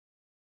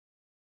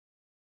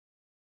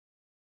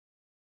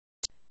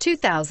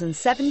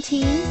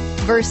2017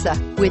 Versa.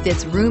 With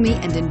its roomy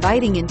and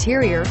inviting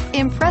interior,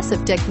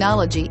 impressive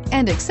technology,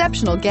 and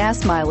exceptional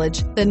gas mileage,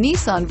 the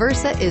Nissan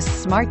Versa is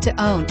smart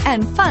to own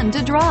and fun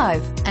to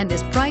drive and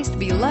is priced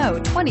below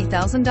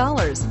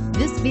 $20,000.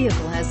 This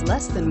vehicle has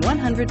less than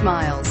 100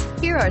 miles.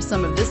 Here are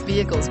some of this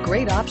vehicle's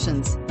great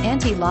options: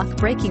 anti-lock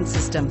braking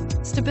system,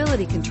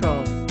 stability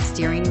control,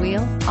 steering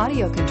wheel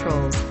audio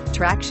controls,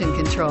 traction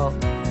control,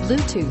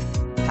 Bluetooth,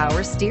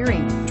 power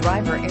steering,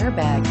 driver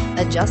airbag,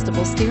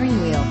 adjustable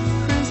steering wheel,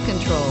 cruise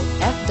control,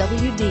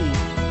 FWD.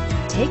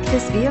 Take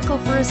this vehicle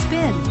for a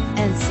spin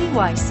and see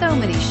why so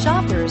many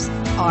shoppers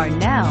are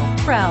now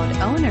proud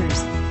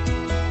owners.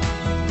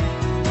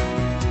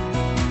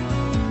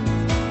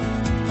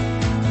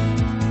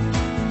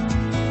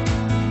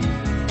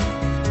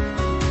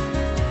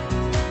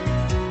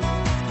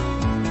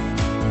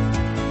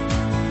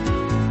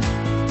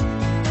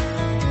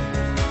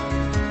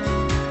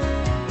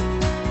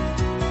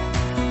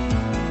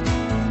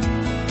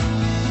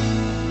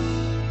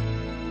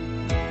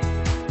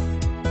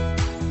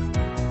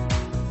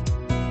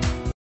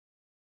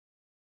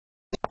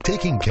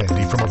 Taking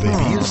candy from a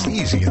baby is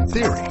easy in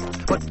theory,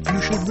 but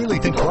you should really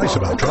think twice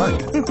about trying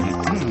it.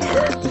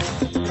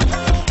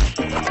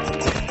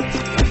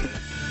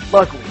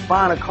 Luckily,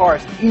 buying a car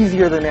is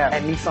easier than ever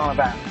at Nissan of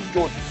Athens,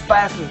 Georgia's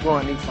fastest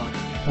growing Nissan.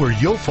 Where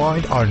you'll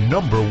find our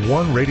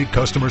 #1 rated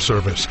customer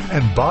service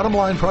and bottom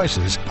line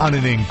prices on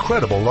an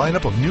incredible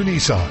lineup of new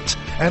Nissans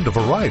and a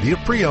variety of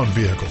pre-owned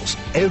vehicles.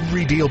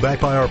 Every deal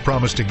backed by our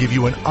promise to give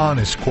you an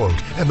honest quote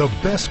and the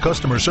best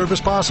customer service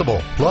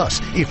possible.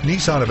 Plus, if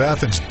Nissan of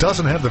Athens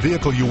doesn't have the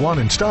vehicle you want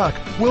in stock,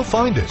 we'll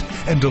find it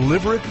and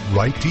deliver it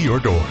right to your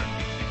door.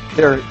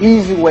 There are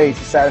easy ways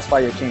to satisfy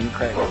your king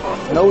credit.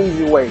 No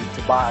easy way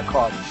to buy a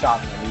car than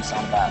shopping at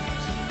Nissan of Athens.